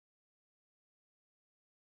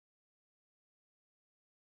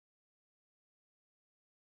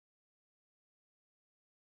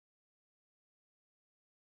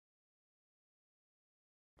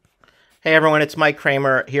Hey everyone, it's Mike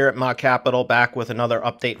Kramer here at Mott Capital, back with another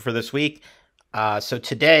update for this week. So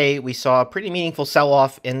today we saw a pretty meaningful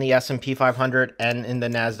sell-off in the S&P 500 and in the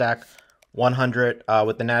Nasdaq 100,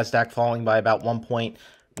 with the Nasdaq falling by about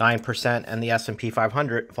 1.9% and the S&P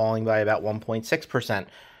 500 falling by about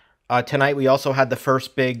 1.6%. Tonight we also had the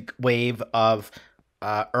first big wave of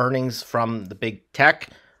earnings from the big tech.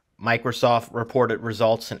 Microsoft reported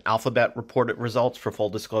results and Alphabet reported results. For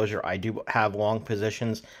full disclosure, I do have long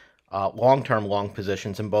positions, long-term long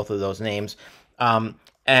positions in both of those names.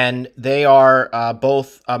 And they are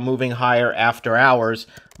both moving higher after hours.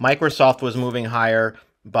 Microsoft was moving higher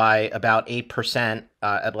by about 8%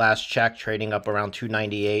 at last check, trading up around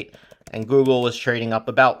 298. And Google was trading up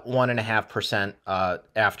about 1.5%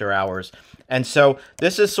 after hours. And so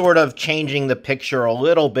this is sort of changing the picture a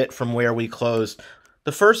little bit from where we closed.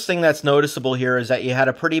 The first thing that's noticeable here is that you had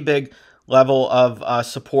a pretty big level of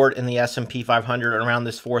support in the S&P 500 around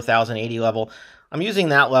this 4,080 level. I'm using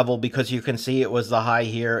that level because you can see it was the high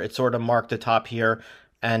here. It sort of marked the top here,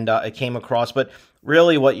 and it came across. But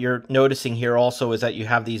really what you're noticing here also is that you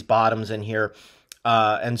have these bottoms in here.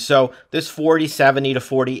 And so this 4070 to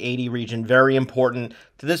 4080 region, very important.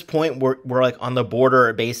 To this point, we're like on the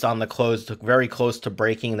border based on the close, very close to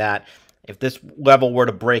breaking that. If this level were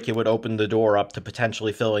to break, it would open the door up to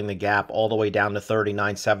potentially filling the gap all the way down to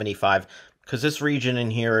 39.75, because this region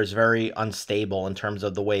in here is very unstable in terms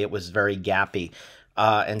of the way it was very gappy.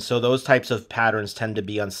 And so those types of patterns tend to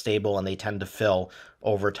be unstable, and they tend to fill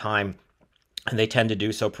over time. And they tend to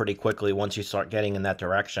do so pretty quickly once you start getting in that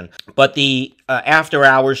direction. But the after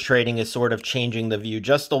hours trading is sort of changing the view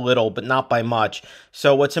just a little, but not by much.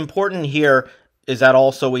 So what's important here is that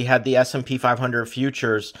also we had the S&P 500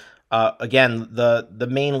 futures. Again, the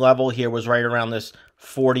main level here was right around this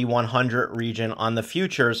 4,100 region on the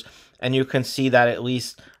futures. And you can see that at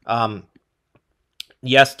least,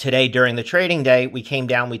 yes, today during the trading day, we came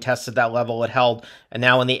down, we tested that level, it held. And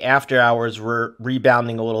now in the after hours, we're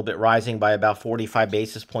rebounding a little bit, rising by about 45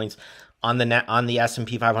 basis points on the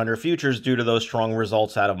S&P 500 futures due to those strong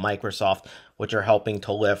results out of Microsoft, which are helping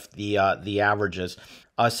to lift the averages.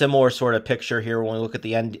 A similar sort of picture here when we look at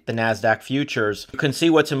the Nasdaq futures. You can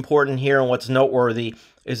see what's important here and what's noteworthy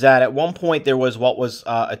is that at one point there was what was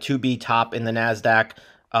a 2B top in the Nasdaq,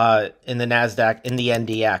 in the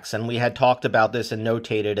NDX, and we had talked about this and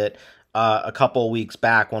notated it a couple of weeks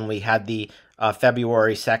back when we had the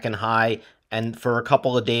February 2nd high. And for a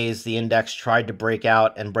couple of days, the index tried to break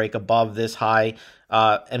out and break above this high,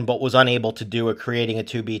 but was unable to do it, creating a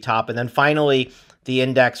 2B top. And then finally, the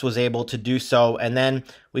index was able to do so. And then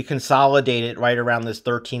we consolidated right around this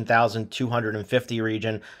 13,250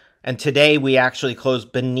 region. And today, we actually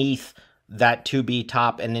closed beneath that 2B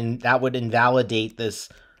top, and that would invalidate this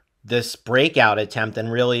breakout attempt,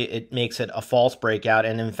 and really it makes it a false breakout.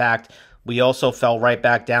 And in fact, we also fell right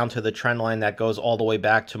back down to the trend line that goes all the way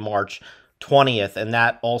back to March 20th, and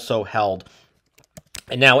that also held.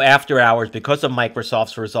 And now after hours, because of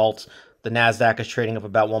Microsoft's results, the Nasdaq is trading up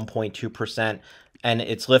about 1.2%, and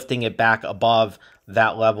it's lifting it back above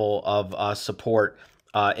that level of support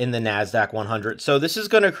in the Nasdaq 100. So this is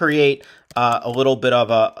going to create a little bit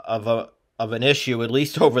of an issue, at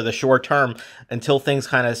least over the short term, until things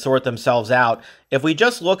kind of sort themselves out. If we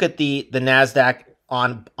just look at the Nasdaq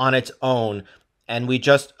on its own, and we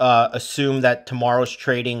just assume that tomorrow's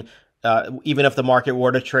trading, even if the market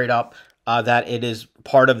were to trade up, that it is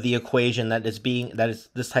part of the equation, that is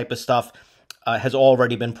this type of stuff has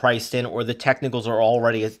already been priced in, or the technicals are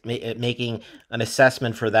already making an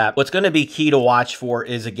assessment for that. What's going to be key to watch for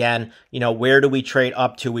is, again, where do we trade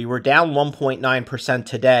up to? We were down 1.9%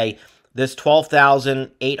 today. This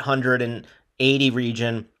 12,880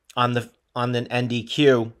 region on the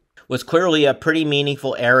NDQ was clearly a pretty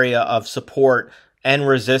meaningful area of support and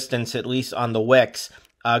resistance, at least on the wicks,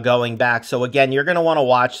 going back. So again, you're going to want to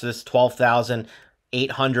watch this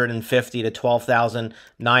 12,850 to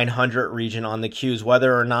 12,900 region on the Qs,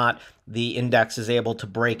 whether or not the index is able to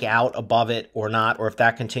break out above it or not, or if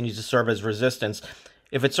that continues to serve as resistance.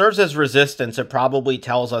 If it serves as resistance, it probably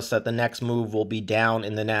tells us that the next move will be down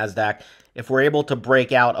in the Nasdaq. If we're able to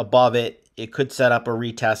break out above it, it could set up a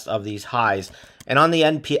retest of these highs. And on the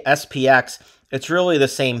SPX, it's really the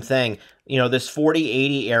same thing. This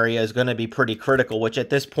 4080 area is going to be pretty critical, which at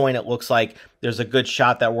this point it looks like there's a good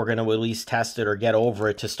shot that we're going to at least test it or get over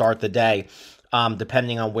it to start the day,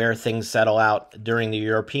 depending on where things settle out during the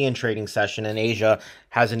European trading session, and Asia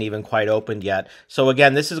hasn't even quite opened yet. So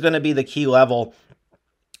again, this is going to be the key level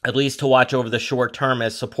at least to watch over the short term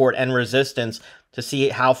as support and resistance to see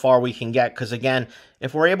how far we can get. Because again,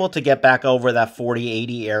 if we're able to get back over that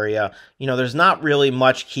 40-80 area, there's not really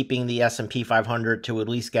much keeping the S&P 500 to at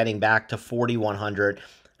least getting back to 4,100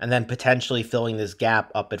 and then potentially filling this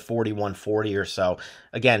gap up at 4140 or so.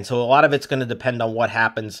 Again, so a lot of it's going to depend on what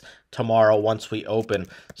happens tomorrow once we open.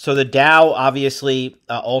 So the Dow obviously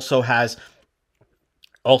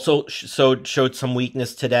showed some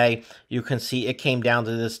weakness today. You can see it came down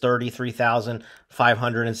to this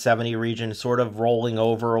 33,570 region, sort of rolling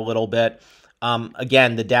over a little bit.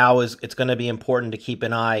 Again, the Dow it's going to be important to keep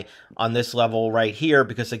an eye on this level right here,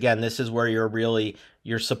 because again, this is where your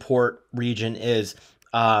support region is.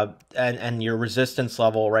 And your resistance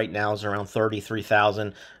level right now is around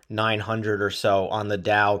 33,900 or so on the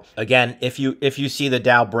Dow. Again, if you see the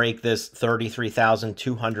Dow break this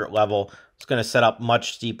 33,200 level, it's going to set up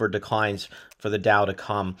much steeper declines for the Dow to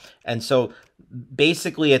come. And so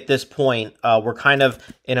basically at this point, we're kind of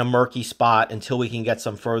in a murky spot until we can get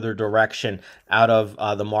some further direction out of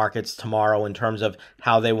the markets tomorrow in terms of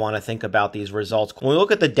how they want to think about these results. When we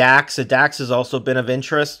look at the DAX has also been of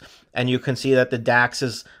interest, and you can see that the DAX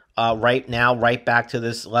is right now right back to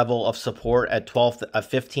this level of support at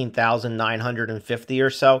 15,950 or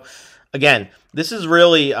so. Again, this is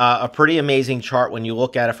really a pretty amazing chart when you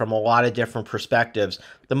look at it from a lot of different perspectives.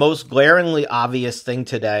 The most glaringly obvious thing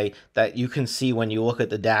today that you can see when you look at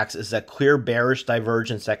the DAX is that clear bearish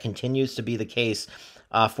divergence that continues to be the case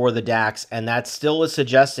for the DAX, and that still is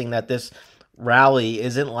suggesting that this rally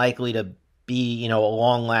isn't likely to be, a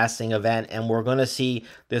long-lasting event, and we're going to see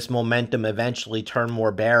this momentum eventually turn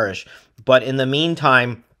more bearish. But in the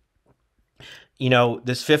meantime,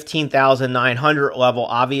 this 15,900 level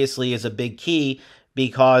obviously is a big key,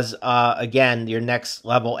 because again, your next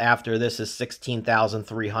level after this is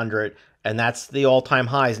 16,300, and that's the all-time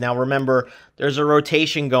highs. Now remember, there's a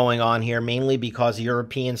rotation going on here, mainly because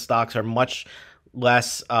European stocks are much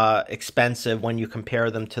less expensive when you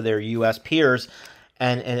compare them to their US peers.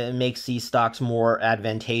 And it makes these stocks more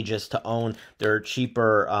advantageous to own. They're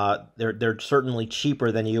cheaper. They're certainly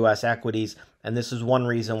cheaper than U.S. equities, and this is one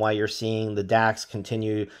reason why you're seeing the DAX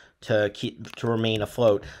continue to remain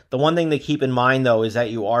afloat. The one thing to keep in mind, though, is that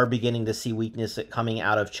you are beginning to see weakness coming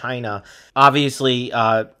out of China. Obviously,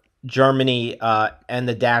 Germany and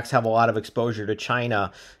the DAX have a lot of exposure to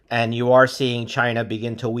China, and you are seeing China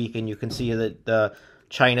begin to weaken. You can see that the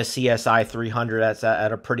China CSI 300 that's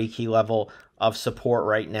at a pretty key level of support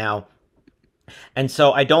right now. And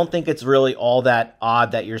so I don't think it's really all that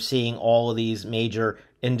odd that you're seeing all of these major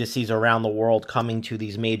indices around the world coming to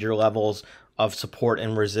these major levels of support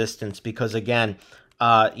and resistance, because again,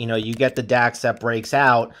 you get the DAX that breaks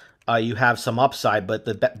out, you have some upside, but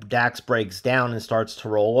the DAX breaks down and starts to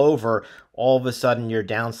roll over, all of a sudden your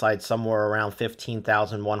downside somewhere around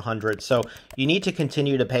 15,100. So you need to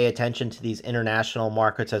continue to pay attention to these international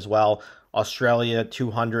markets as well. Australia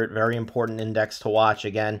 200, very important index to watch.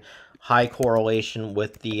 Again, high correlation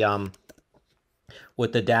with the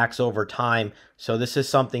DAX over time. So this is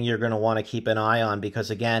something you're going to want to keep an eye on,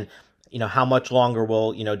 because again, how much longer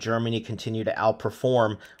will, Germany continue to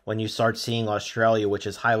outperform when you start seeing Australia, which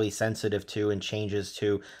is highly sensitive to and changes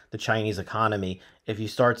to the Chinese economy. If you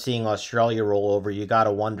start seeing Australia roll over, you got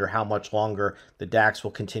to wonder how much longer the DAX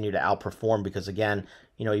will continue to outperform, because again,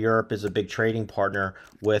 Europe is a big trading partner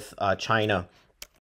with China.